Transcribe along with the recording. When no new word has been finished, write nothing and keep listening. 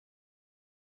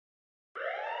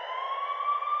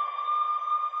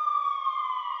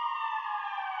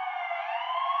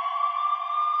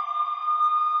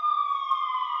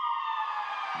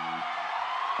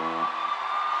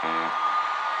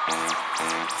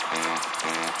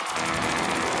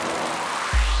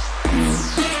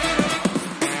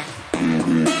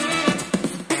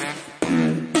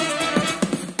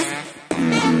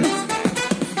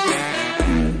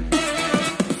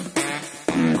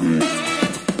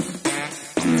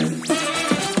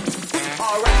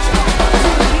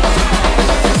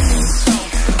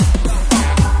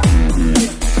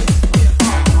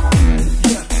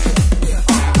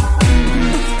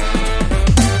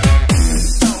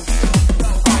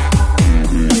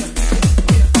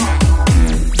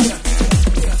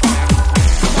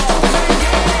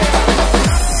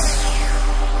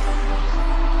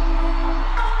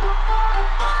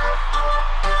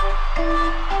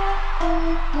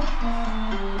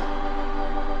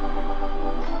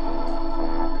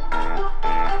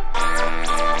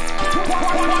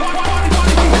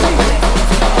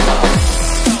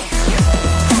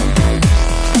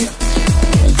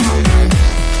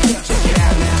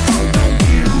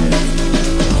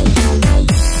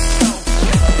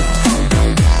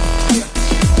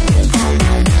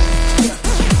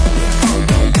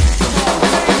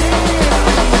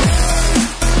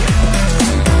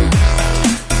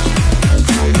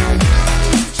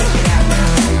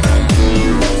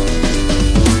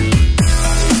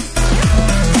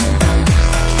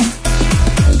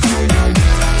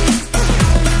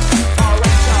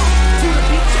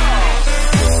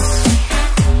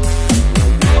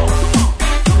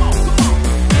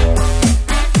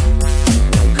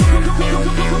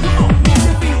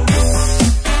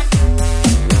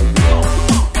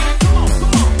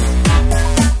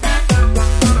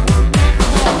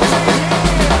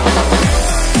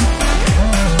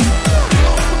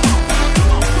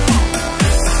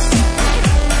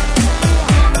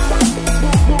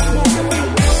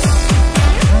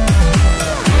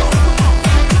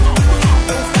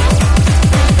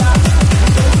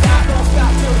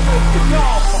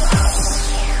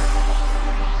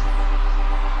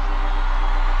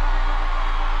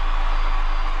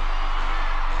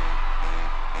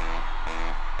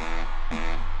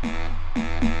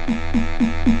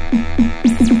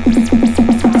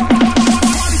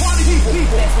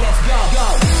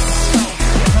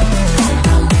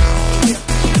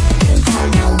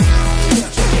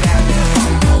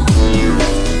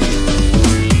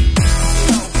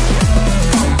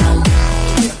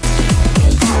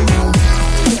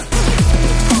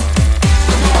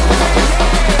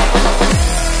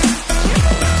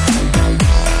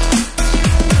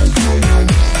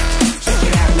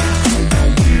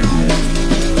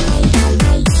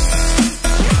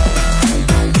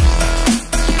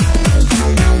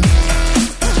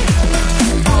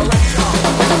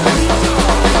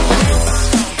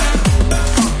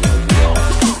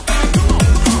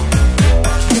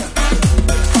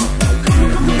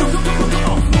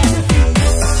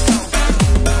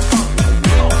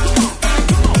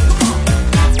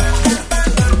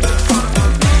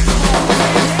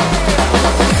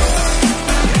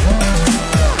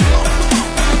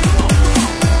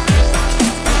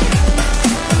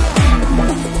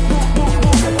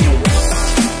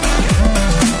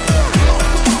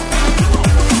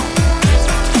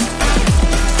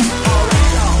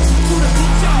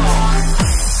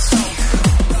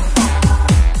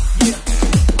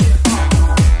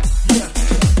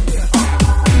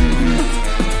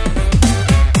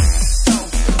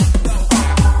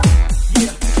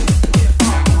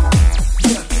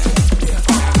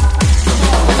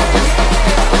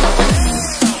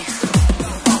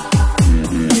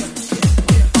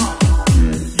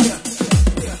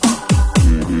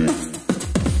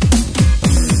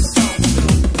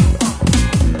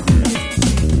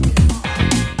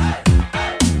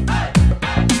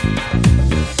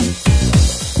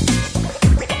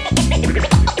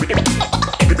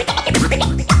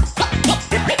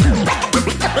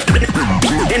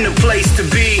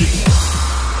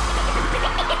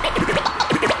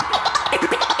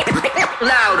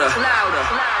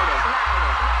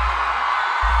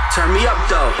Turn me up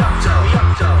though.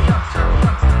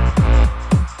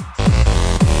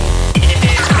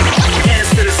 Hands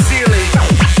to the ceiling,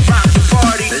 rock the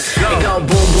party. Let's go. It go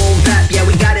boom boom bap, yeah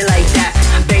we got it like that.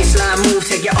 Baseline move,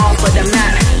 take you off of the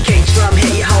mat. Kick drum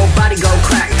hit, your whole body go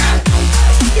crack.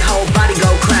 Your whole body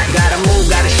go crack. Gotta move,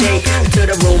 gotta shake till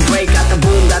the room break. Got the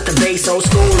boom, got the bass, old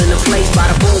school in the place.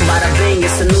 Bada boom, bada bing,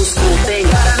 it's a new school thing.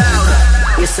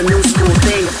 It's a new school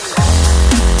thing.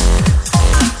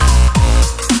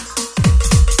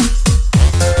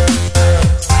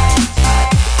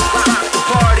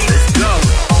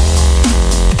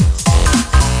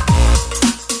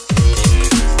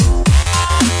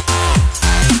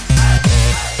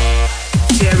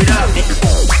 Yeah.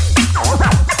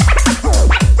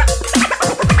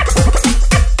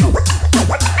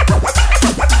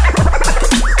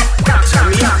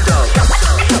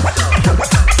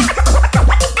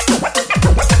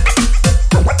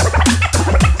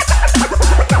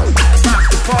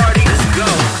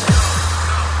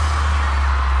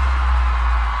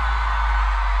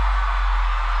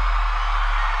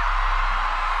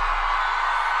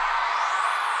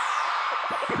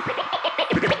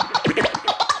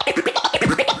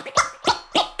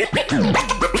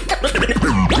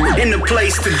 in the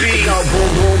place to be. Go boom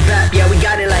boom bap, yeah we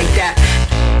got it like that.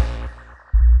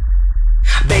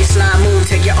 Baseline move,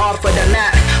 take you off of the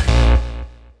map.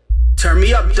 Turn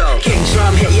me up though. Kick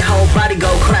drum, hit your whole body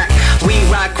go crack. We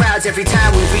rock crowds every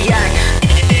time we react.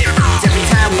 Every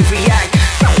time we react.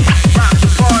 Rock the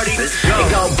party. Let's go. It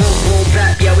go boom boom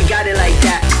bap, yeah we got it like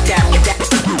that. That.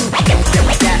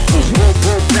 Boom boom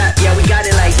boom bap, yeah we got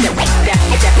it like that. That.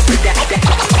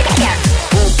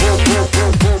 Boom boom boom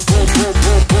boom boom boom boom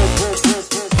boom boom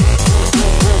boom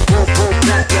boom boom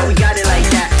bap, yeah we got it like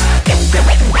that.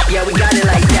 Yeah we got it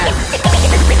like that.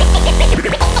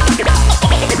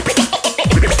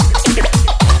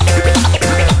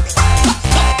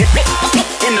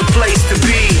 In the place to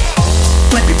be.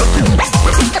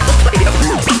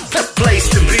 Place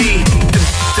to be.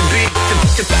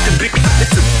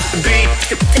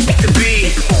 To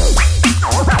be.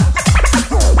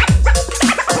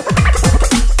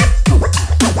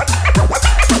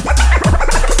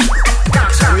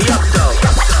 Turn me up though.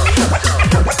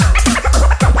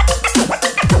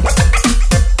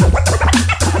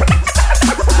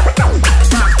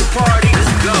 Rock the party.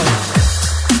 Let's go.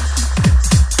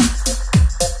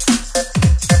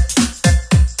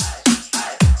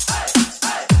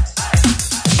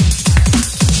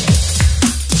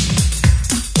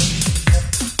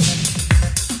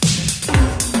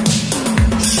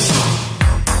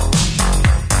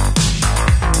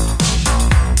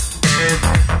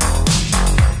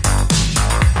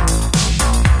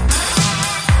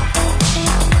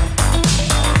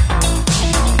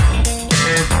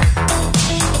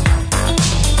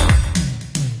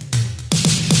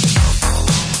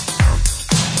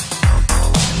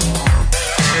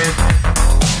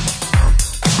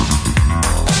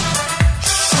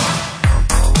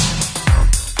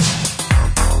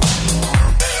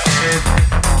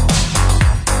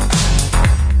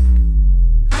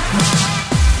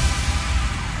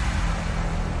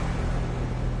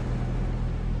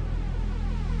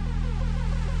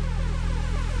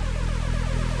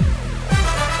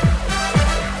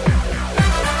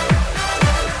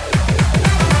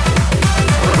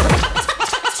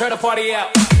 Turn the party out.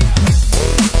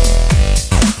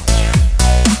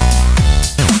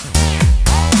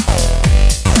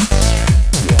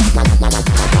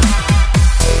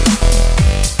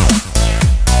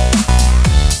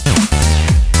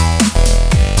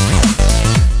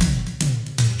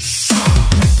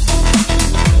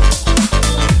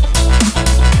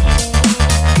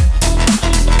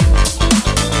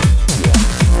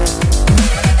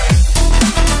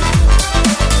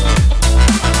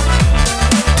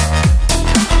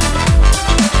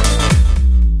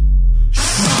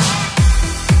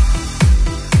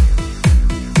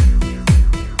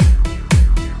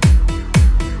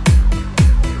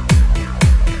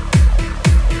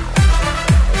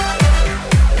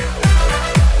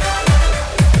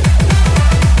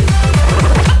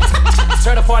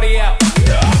 Party out.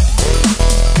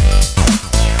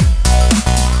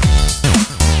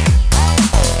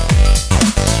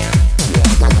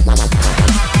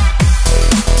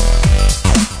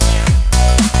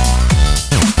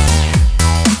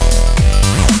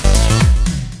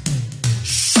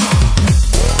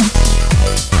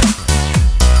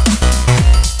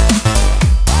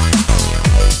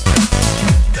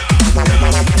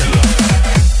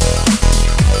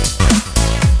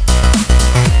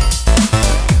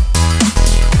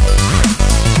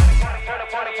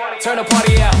 Turn the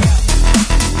party out.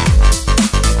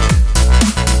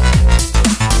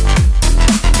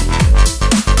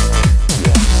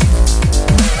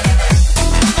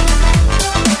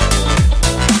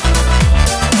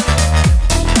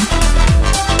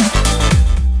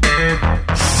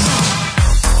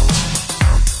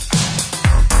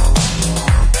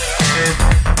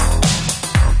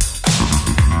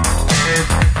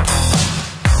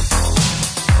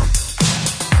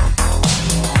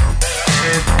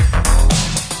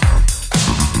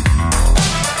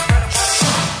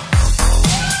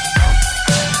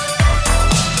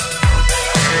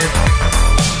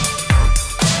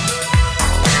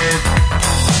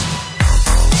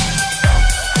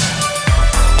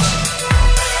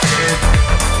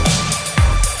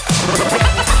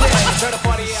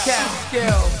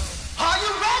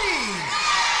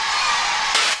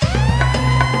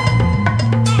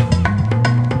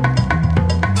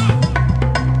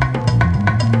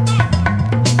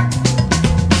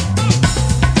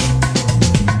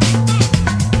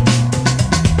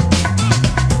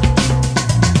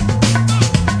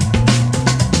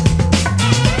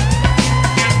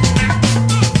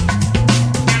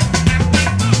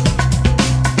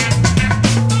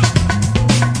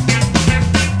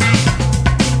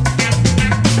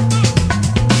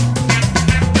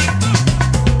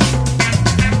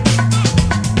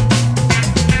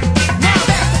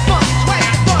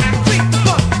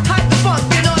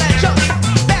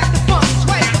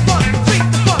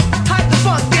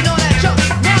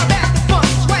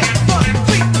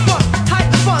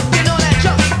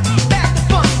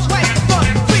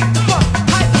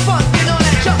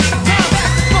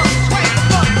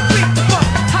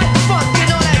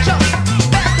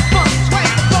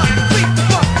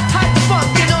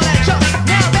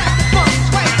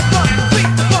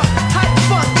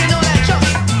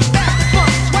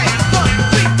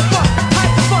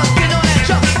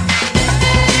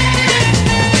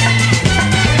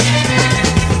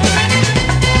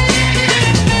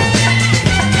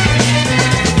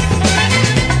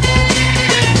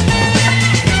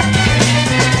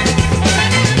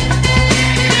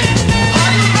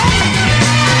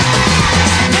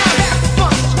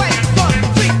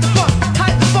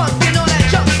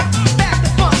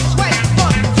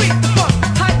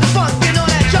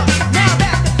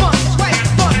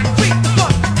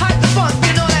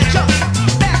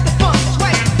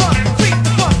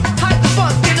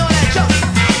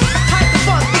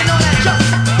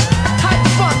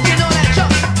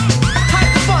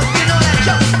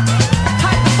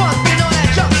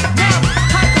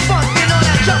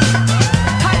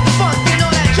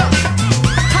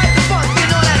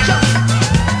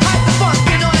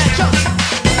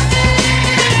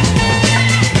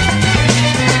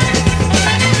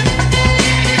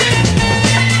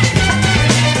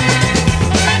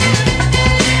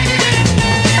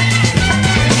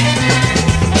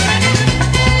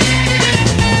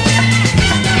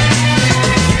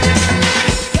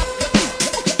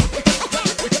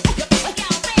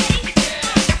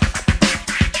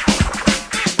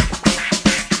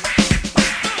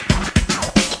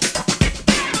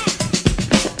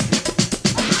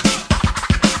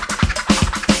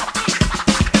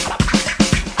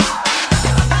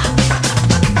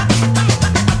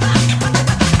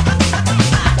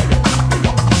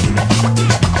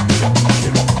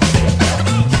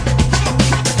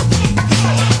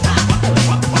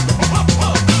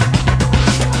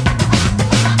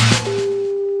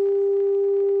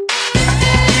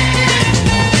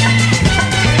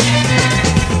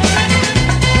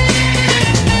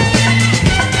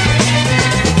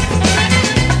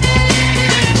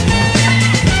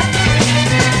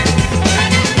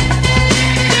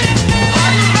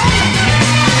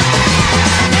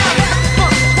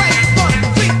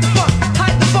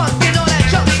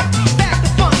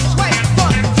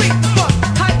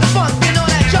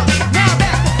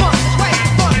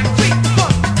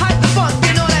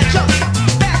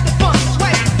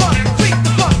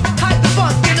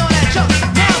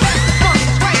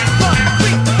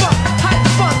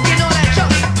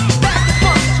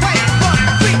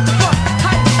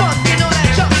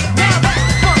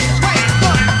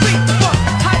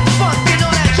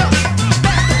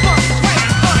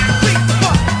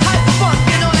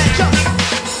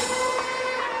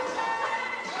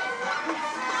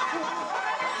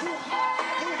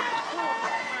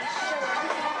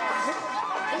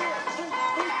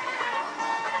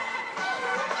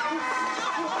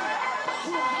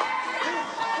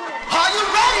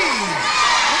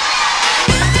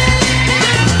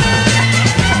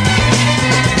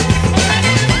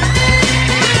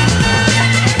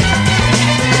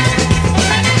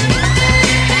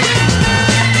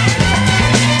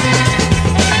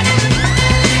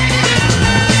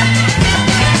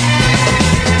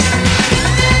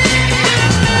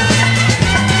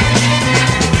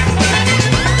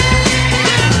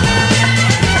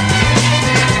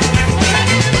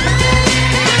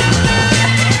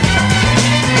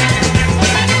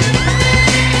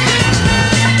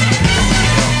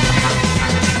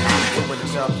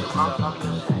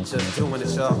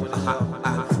 y'all.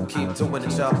 Keep doing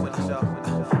it, y'all.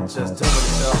 Just doing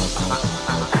it, y'all.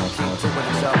 Keep doing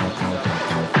it, y'all.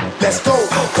 Let's go,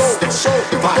 let's show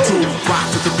the vibe, rock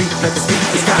to the beat, let the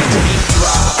speakers got to beat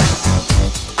drop.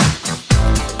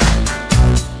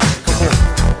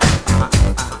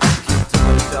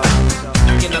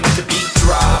 Can I make the beat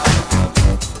drop?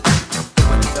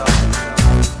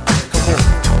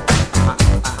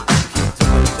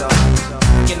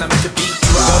 Can I make the beat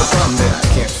drop? You got a problem there, I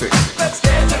can't fix. Let's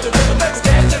dance to the rhythm, let's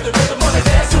dance to the rhythm, wanna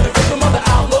dance to the rhythm of the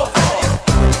outlaw fall.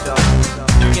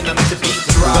 Can I make the beat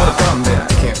drop? You got a problem there,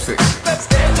 I can't fix. Let's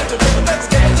dance to the rhythm, let's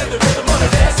dance to the rhythm, wanna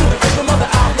dance to the rhythm of the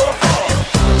outlaw fall.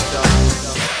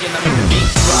 Can I make the beat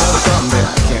drop? You got a problem there,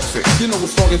 I can't fix. You know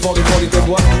what's funky, funky, funky, good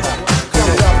what? Come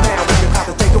it up now, we can pop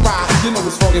and take a ride. You know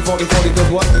what's funky, funky, funky, good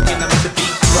what? Can I make the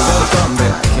beat drop? You got a problem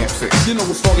there, I can't fix. You know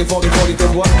what's funky, funky, funky,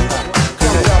 good what?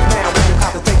 Come it up now, we can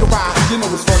pop and take a ride. You know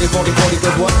what's funky, funky, funky,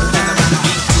 good what? Can I make the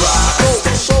beat drop?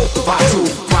 Let's show the vibe to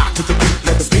rock to the beat,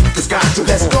 let the speakers got to.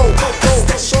 Let's go,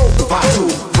 let's show the vibe to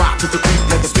rock to the beat,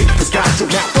 let the speakers got to.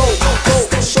 Now go,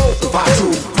 let's show the vibe to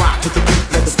rock to the beat,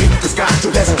 let the speakers got to.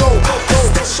 Let's go,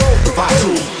 let's show the vibe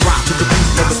to rock to the beat,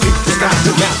 let the speakers got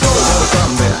to. Now go.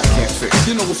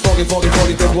 You know what's funky, funky,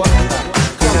 funky, good what?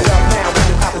 Come it up now, we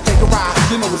can pop and take a ride.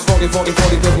 You know what's funky, funky,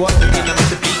 funky, good what? Can I make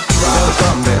the beat drop? You got a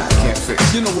problem there, I can't fix.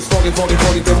 You know what's funky, funky,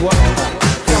 funky, good what?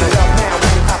 Come it up now, we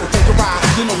can pop and take a ride.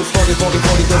 You know what's funky, funky,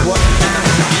 funky, good what? Can I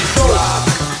make the beat drop?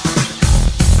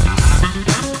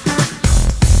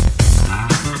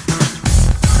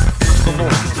 Come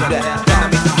on, do that. Can I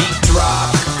make the beat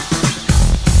drop?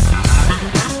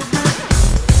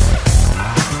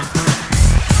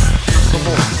 Come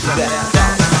on, do that.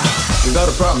 You got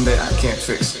a problem that I can't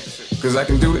fix, cause I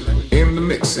can do it in the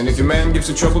mix. And if your man gives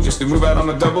you trouble, just to move out on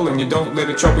the double, and you don't let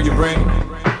it trouble your brain,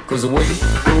 cause the way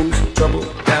goes trouble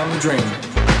down the drain.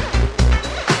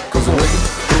 Cause the way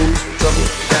goes trouble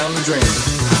down the drain.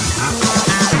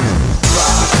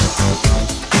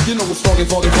 You know what's funky,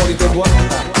 funky, funky, good what?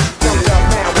 Turn it up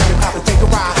now, we can pop and take a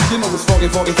ride. You know what's funky,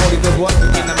 funky, funky, good what?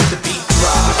 Can I make the beat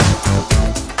drop?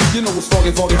 You know what's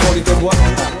funky, funky, funky, good what?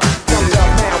 Turn it up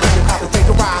now, we can pop and take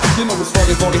a ride. You know what's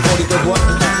funky, funky, funky, good what?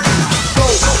 Go,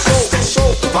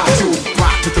 show the vibe to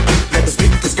rock to the beat, let the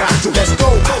speakers got to. Let's go,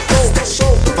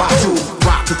 show the vibe to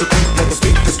rock to the beat, let the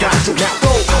speakers got to. Now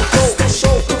go,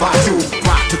 show the vibe to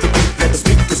rock to the beat, let the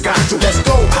speakers got to. Let's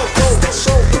go,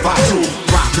 show the vibe to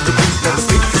rock to the beat, let the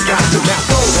speakers got to. Now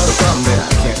go. Got a problem that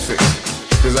I can't fix,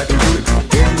 cause I can do it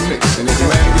in the mix. And if your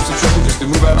man gets in trouble, just to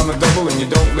move out on the double, and you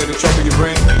don't let it trouble your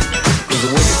brain, cause the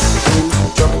way it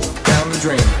moves trouble down the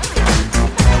drain.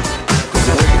 Cause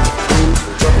the way it moves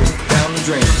trouble down the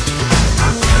drain.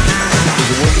 Cause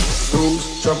the way it moves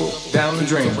trouble down the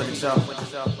drain.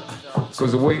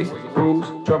 Cause the way it moves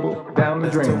trouble down the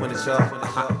drain.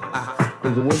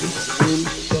 Cause the way it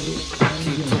moves trouble down the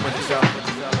drain.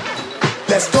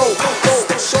 Let's go,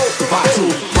 show the vibe to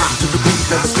rock to the beat,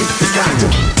 let the speakers got to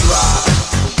drop.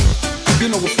 You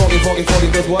know what's funky, funky, funky,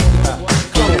 good what?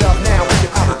 Turn it up now, we can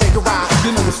pop and take a ride.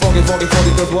 You know what's funky, funky,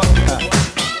 funky, good what?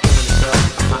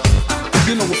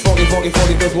 You know what's funky, funky,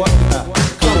 funky, good what?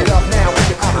 Turn it up now, we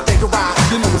can pop and take a ride.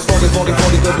 You know what's funky, funky,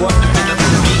 funky, good what?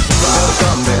 Got a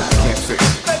problem that I can't fix.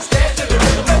 Let's dance to the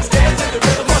rhythm, let's dance to the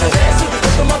rhythm, wanna dance to the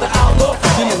rhythm of the outlaw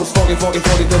fall. You know what's funky, funky,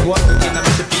 funky, good what? Can I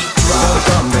make the beat drop? Got a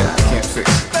problem that I can't fix.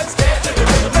 Let's dance to the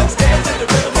rhythm, let's dance to the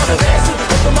rhythm, wanna dance to the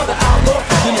rhythm of the outlaw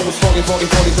fall. You know what's funky, funky,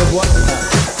 funky, good what?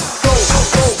 Go,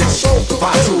 show the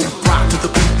vibe to rock to the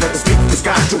beat, let the speakers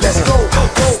got to. Let's go,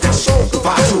 show the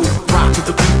vibe to rock to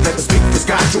the beat, let the speakers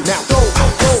got to. Now go,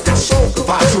 show the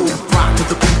vibe to rock to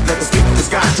the beat, let the speakers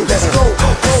got to. Let's go,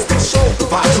 show the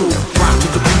vibe to rock to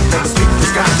the beat, let the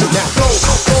speakers got to. Now go,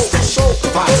 show the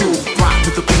vibe to rock to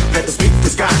the beat, let the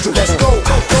speakers got to. Let's go,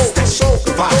 show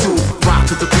the vibe to rock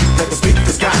to the beat, let the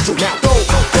speakers got to. Now go,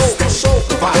 show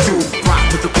the vibe to rock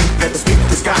to the beat, let the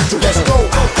speakers got to. Let's go,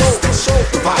 show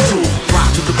the vibe to rock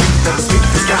to the beat, let the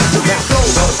speakers got to. Now go.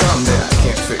 Got a problem that I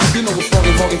can't fix. You know what's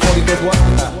funky, funky, funky, good what?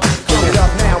 Turn it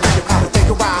up now, we can pop and take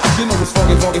a ride. You know what's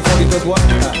funky, funky, funky, good what?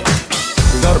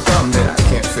 We got a problem that I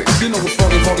can't fix. You know what's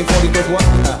funky, funky, funky, good what?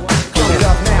 Turn it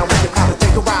up now, we can pop and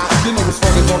take a ride. You know what's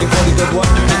funky, funky, funky, good what?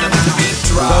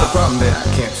 We got a problem that I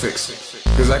can't fix,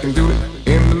 cause I can do it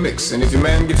in the mix. And if your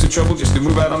man gives you trouble, just to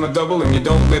move out on the double, and you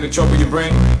don't let it trouble your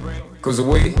brain, cause the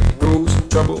way goes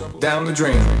trouble down the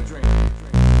drain.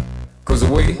 Cause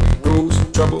the way goes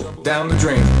trouble down the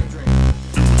drain.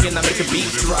 Can I make a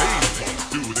beat drop?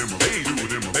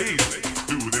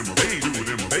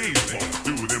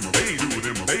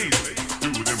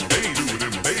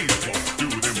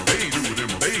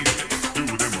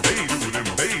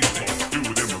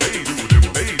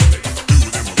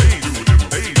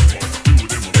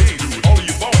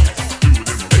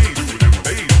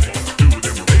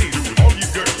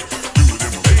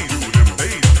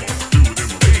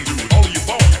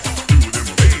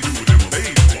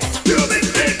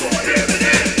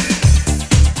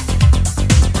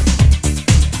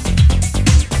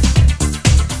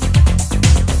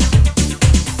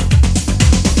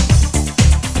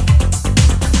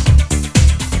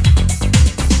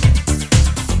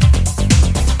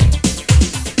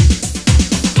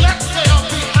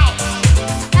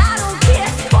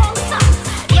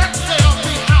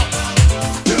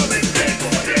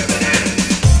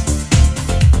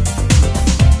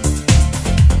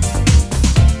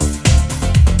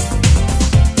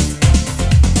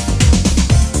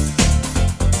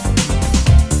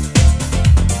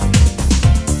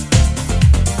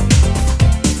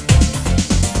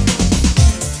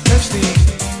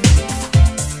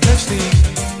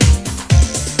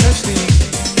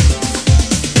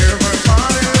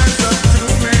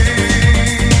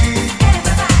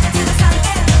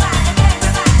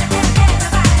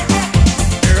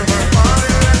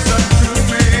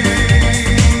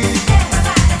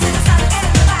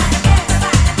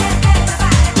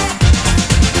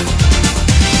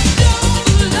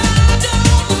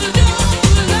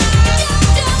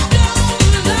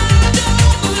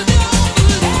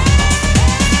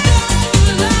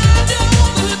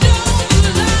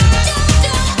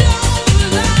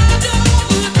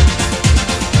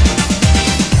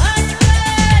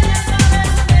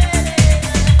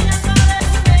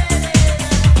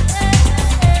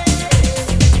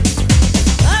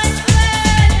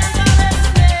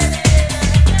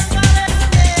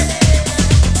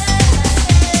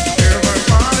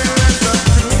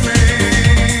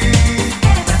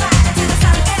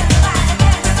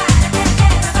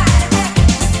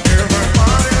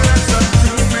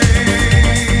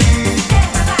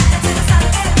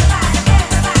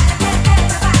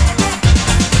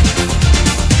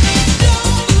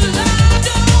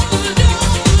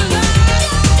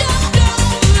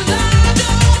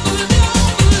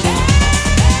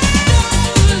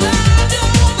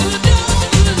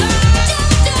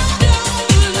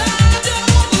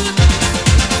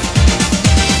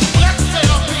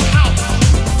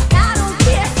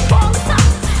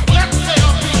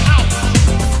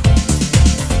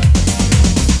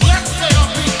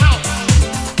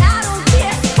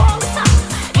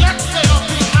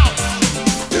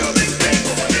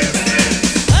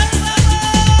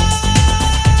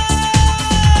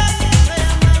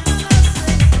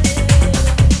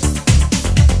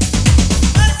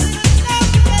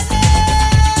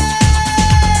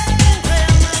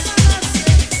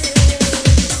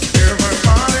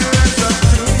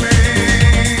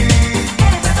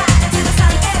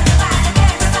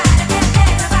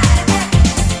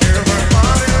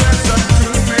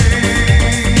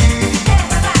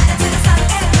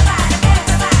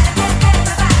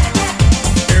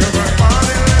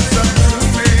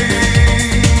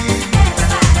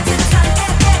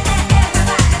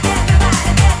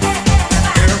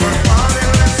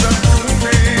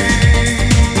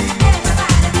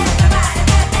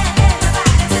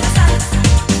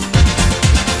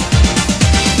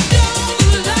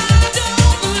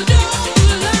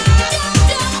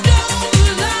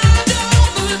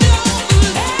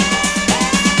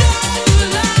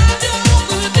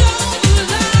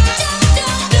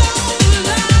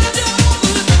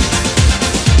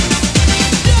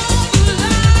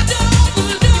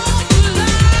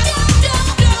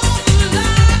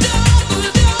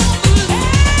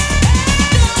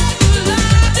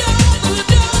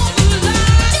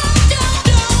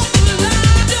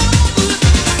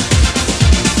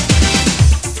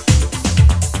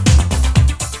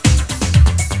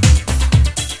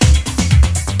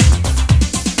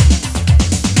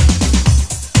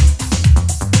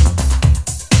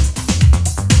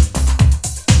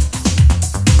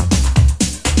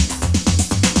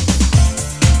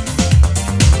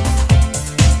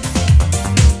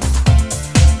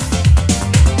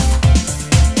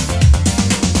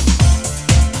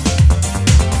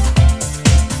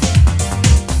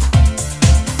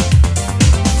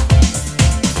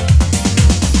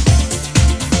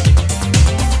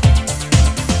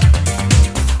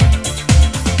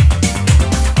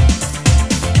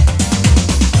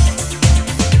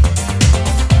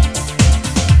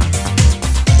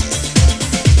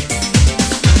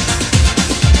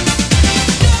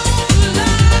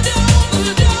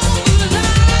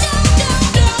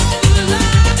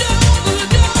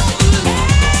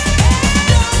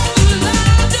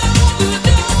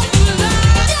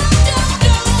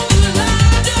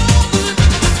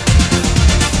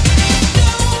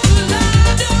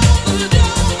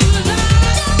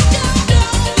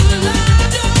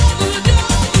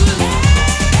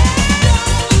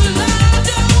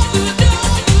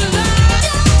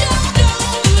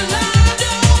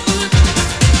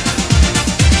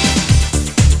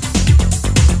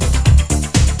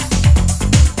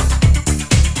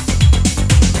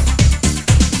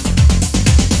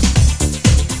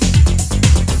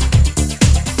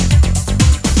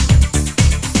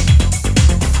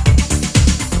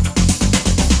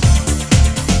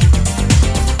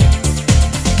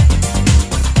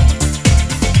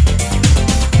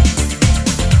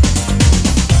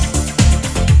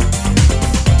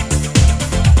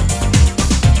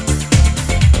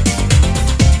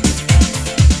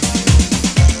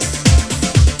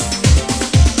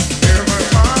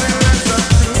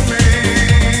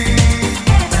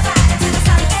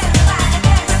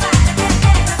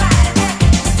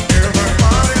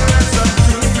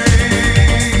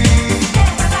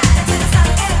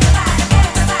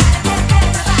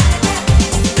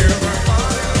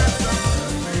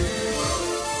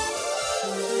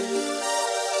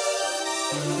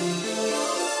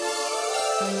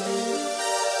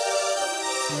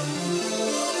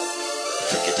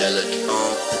 Psychedelic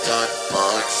on the time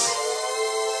box.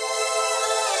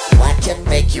 I can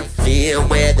make you feel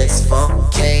where this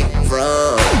funk came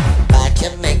from. I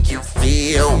can make you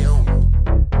feel.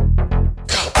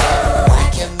 I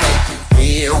can make you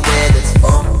feel where this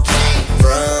funk came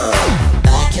from.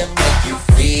 I can make you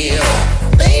feel.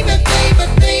 Baby, baby,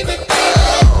 baby, baby.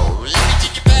 Oh, let me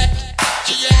take you back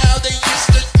to how they used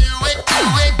to do it, do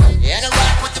it. And I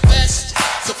rock with the best.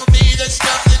 So for me, there's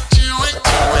nothing to it,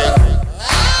 to it.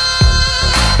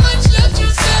 Ah, much love to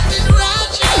something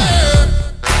around you.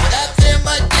 Without them,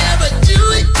 I'd never do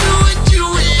it, do it, do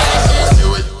it.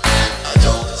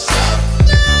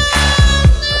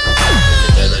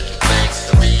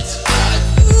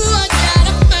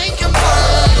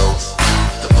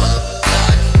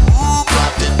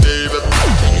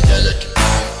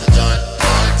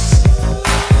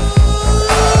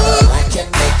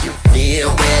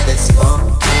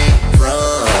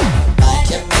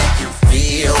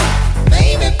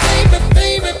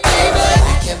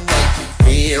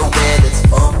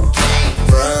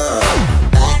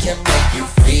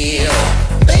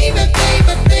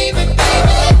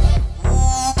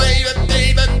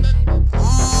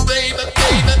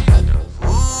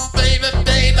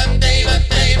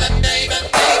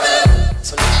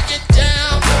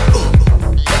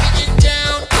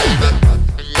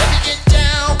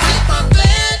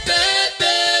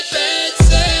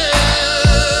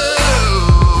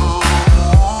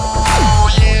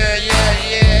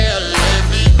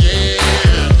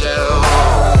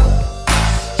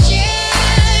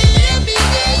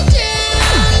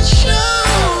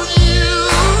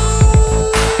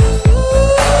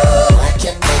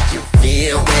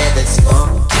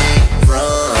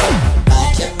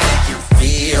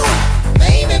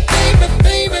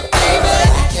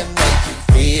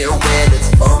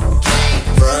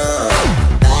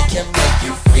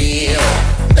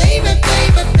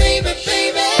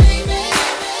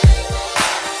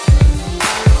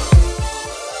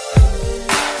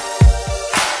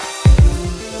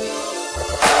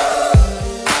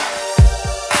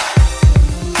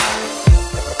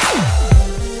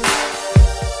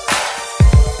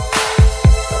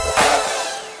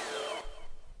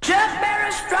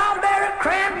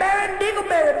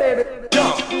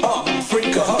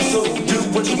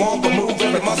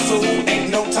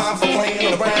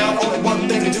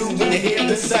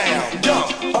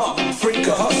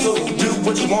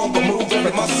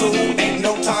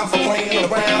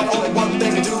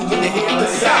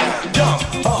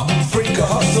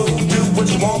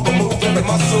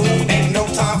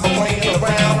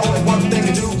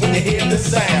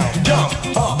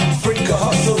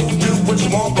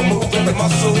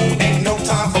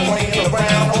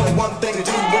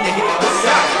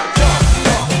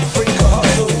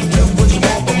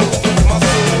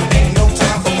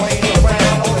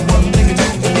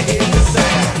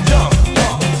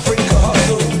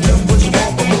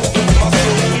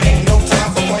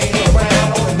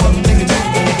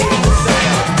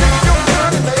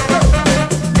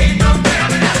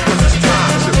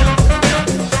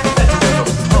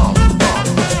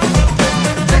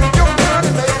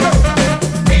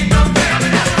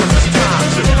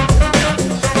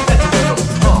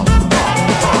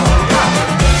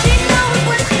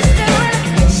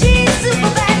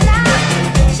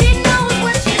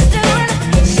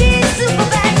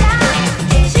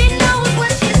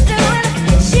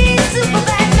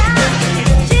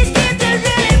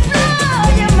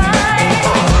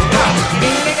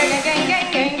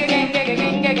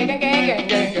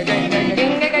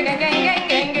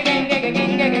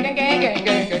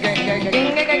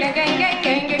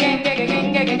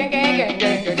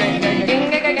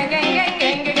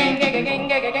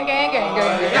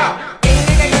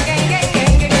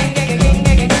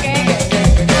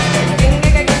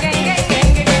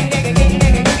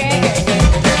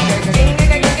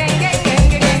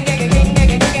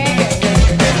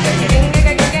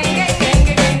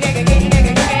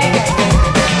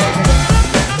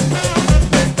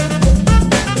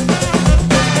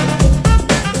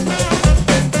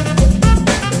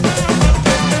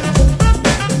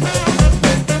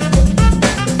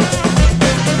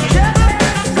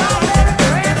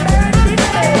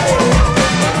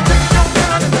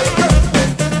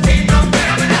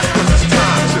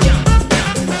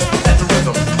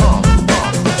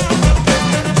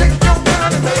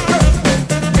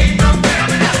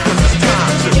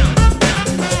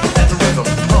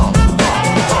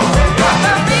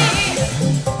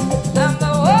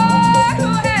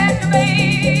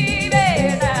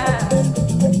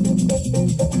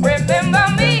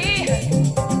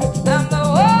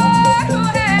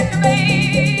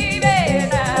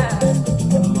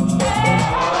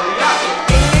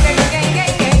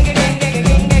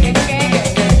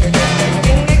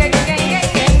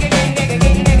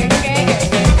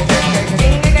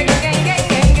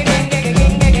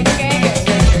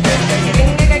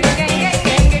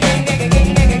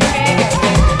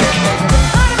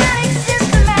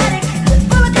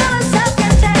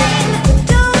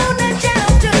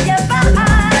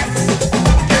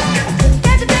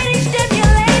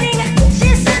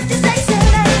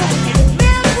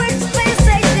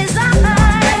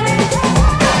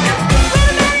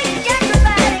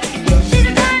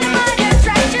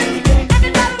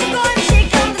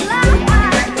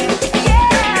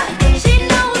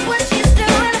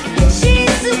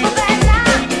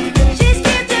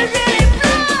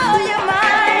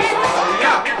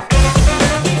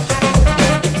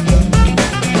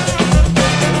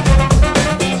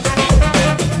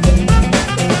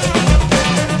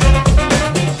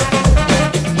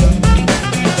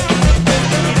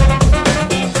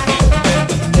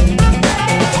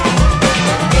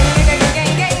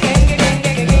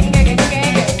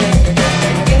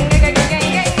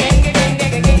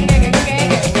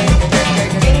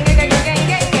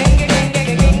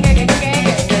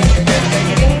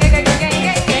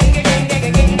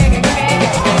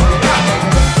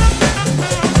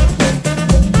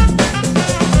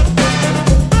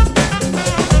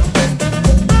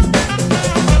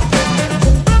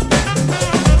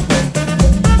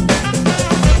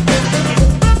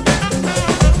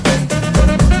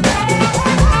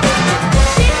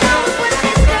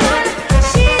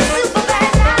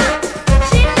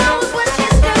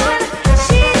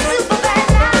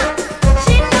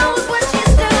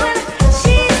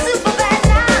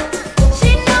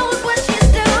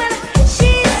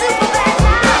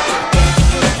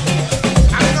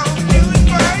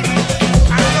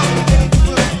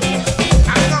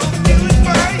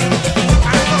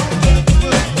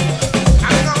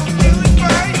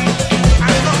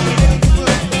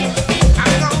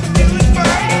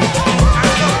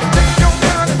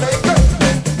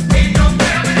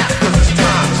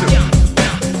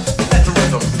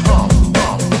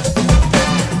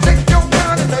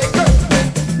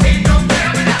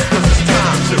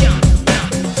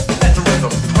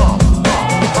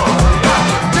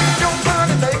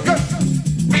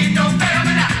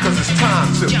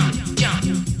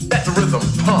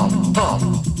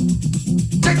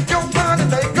 Take your body,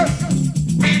 nigga.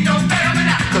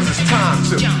 Cause it's time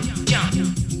to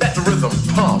let the rhythm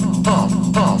pump.